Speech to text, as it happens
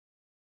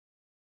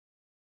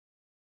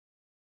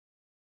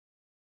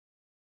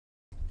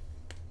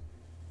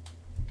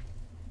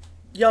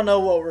Y'all know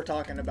what we're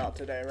talking about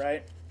today,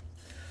 right?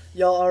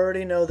 Y'all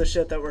already know the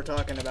shit that we're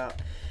talking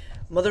about.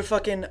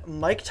 Motherfucking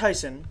Mike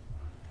Tyson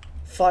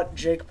fought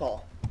Jake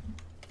Paul.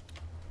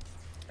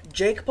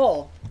 Jake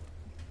Paul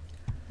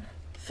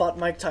fought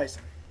Mike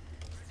Tyson.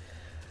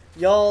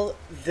 Y'all,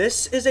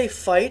 this is a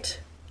fight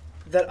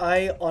that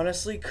I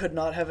honestly could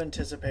not have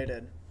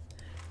anticipated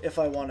if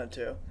I wanted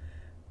to.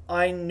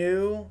 I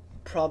knew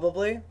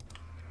probably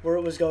where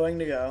it was going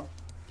to go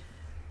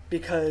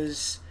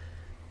because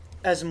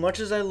as much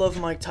as I love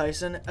Mike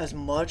Tyson, as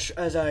much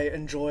as I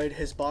enjoyed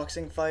his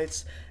boxing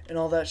fights and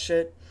all that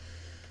shit,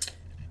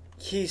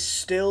 he's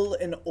still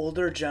an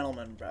older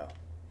gentleman, bro.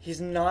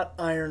 He's not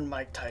Iron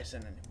Mike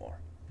Tyson anymore.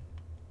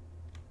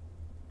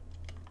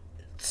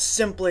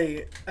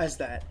 Simply as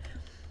that.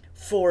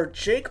 For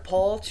Jake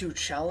Paul to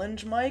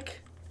challenge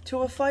Mike to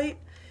a fight,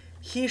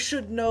 he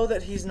should know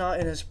that he's not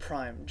in his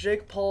prime.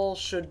 Jake Paul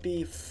should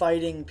be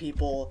fighting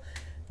people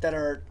that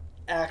are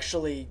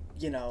actually,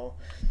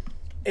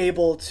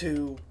 able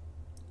to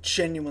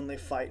genuinely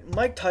fight.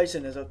 Mike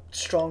Tyson is a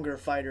stronger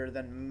fighter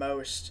than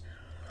most.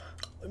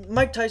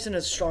 Mike Tyson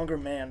is a stronger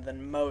man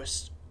than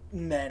most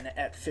men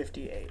at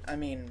 58. I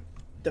mean,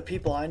 the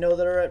people I know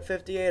that are at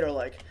 58 are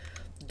like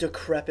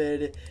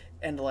decrepit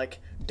and like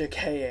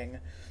decaying.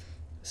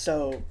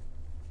 So,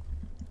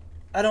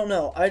 I don't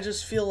know. I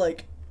just feel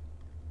like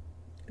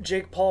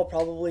Jake Paul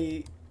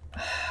probably.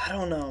 I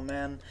don't know,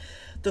 man.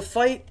 The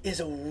fight is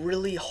a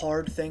really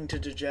hard thing to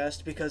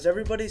digest because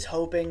everybody's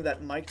hoping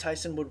that Mike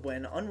Tyson would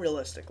win,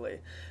 unrealistically,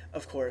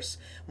 of course.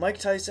 Mike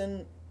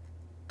Tyson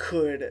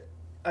did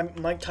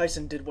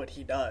what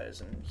he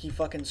does, and he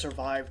fucking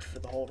survived for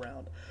the whole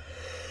round.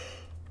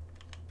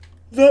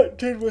 That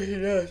did what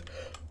he does.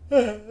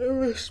 I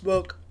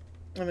misspoke.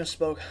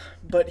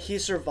 But he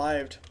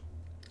survived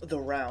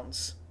the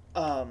rounds.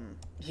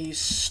 He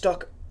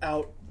stuck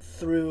out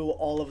through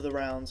all of the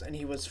rounds, and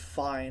he was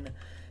fine.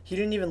 He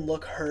didn't even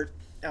look hurt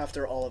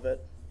after all of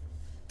it.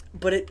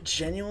 But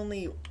it's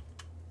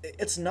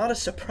not a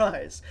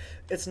surprise.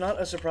 It's not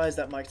a surprise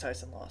that Mike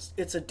Tyson lost.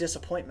 It's a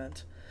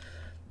disappointment,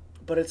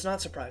 but it's not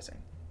surprising.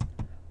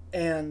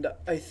 And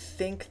I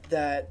think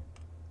that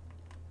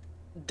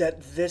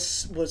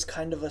this was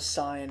kind of a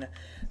sign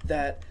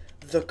that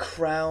the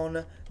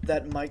crown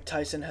that Mike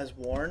Tyson has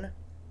worn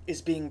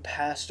is being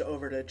passed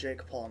over to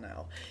Jake Paul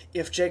now.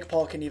 If Jake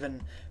Paul can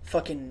even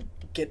fucking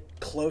get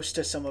close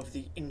to some of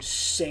the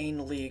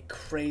insanely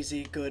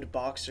crazy good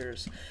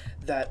boxers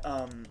that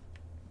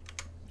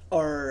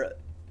are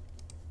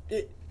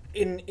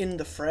in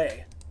the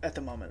fray at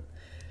the moment.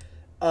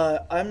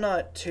 I'm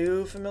not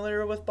too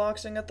familiar with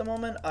boxing at the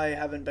moment. I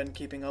haven't been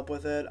keeping up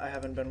with it. I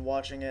haven't been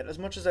watching it. As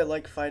much as I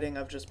like fighting,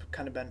 I've just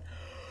kind of been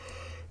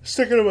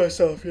sticking to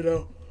myself,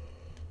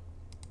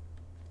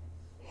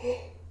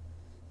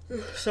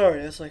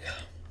 Sorry, it's like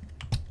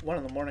 1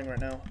 in the morning right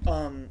now.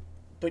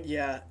 But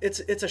yeah, it's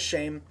a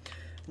shame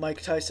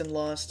Mike Tyson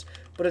lost,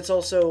 but it's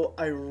also,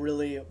 I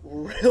really,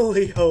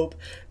 really hope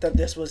that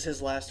this was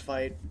his last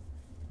fight.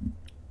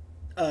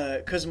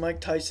 Because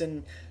Mike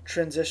Tyson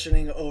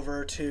transitioning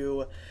over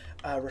to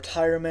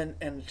retirement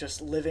and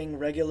just living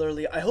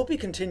regularly, I hope he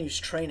continues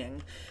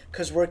training,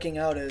 because working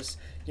out is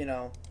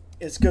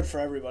good for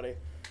everybody.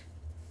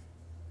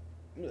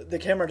 The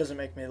camera doesn't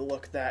make me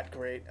look that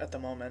great at the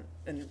moment,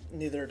 and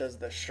neither does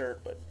this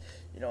shirt, but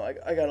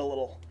I got a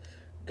little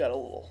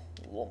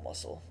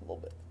muscle, a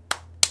little bit.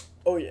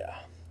 Oh yeah,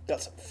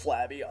 got some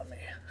flabby on me.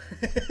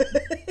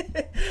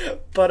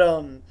 But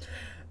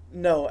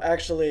no,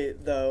 actually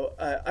though,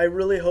 I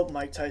really hope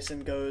Mike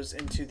Tyson goes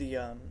into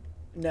the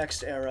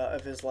next era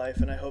of his life,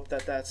 and I hope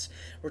that that's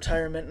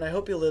retirement, and I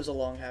hope he lives a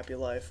long, happy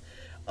life.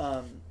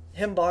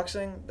 Him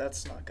boxing,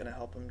 that's not gonna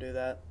help him do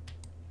that.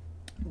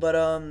 But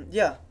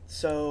yeah,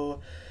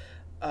 so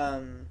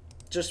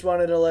just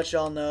wanted to let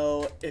y'all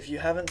know, if you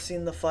haven't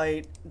seen the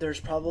fight, there's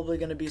probably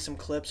going to be some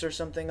clips or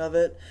something of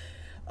it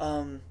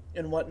and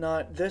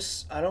whatnot.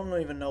 I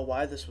don't even know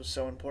why this was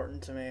so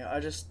important to me. I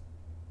just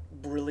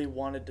really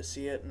wanted to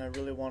see it, and I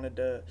really wanted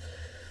to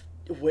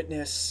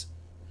witness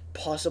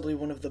possibly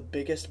one of the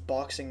biggest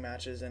boxing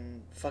matches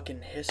in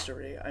fucking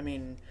history. I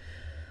mean,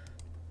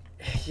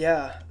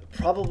 yeah,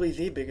 probably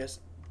the biggest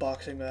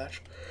boxing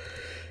match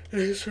in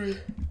history.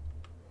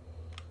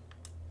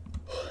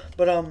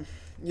 But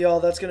y'all,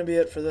 that's gonna be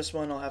it for this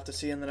one. I'll have to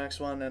see you in the next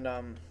one,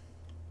 and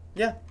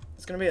yeah,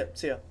 that's gonna be it.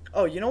 See ya.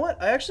 Oh, you know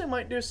what? I actually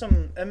might do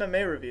some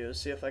MMA reviews,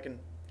 see if I can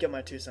get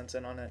my 2 cents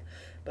in on it.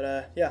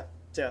 But yeah,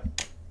 see ya.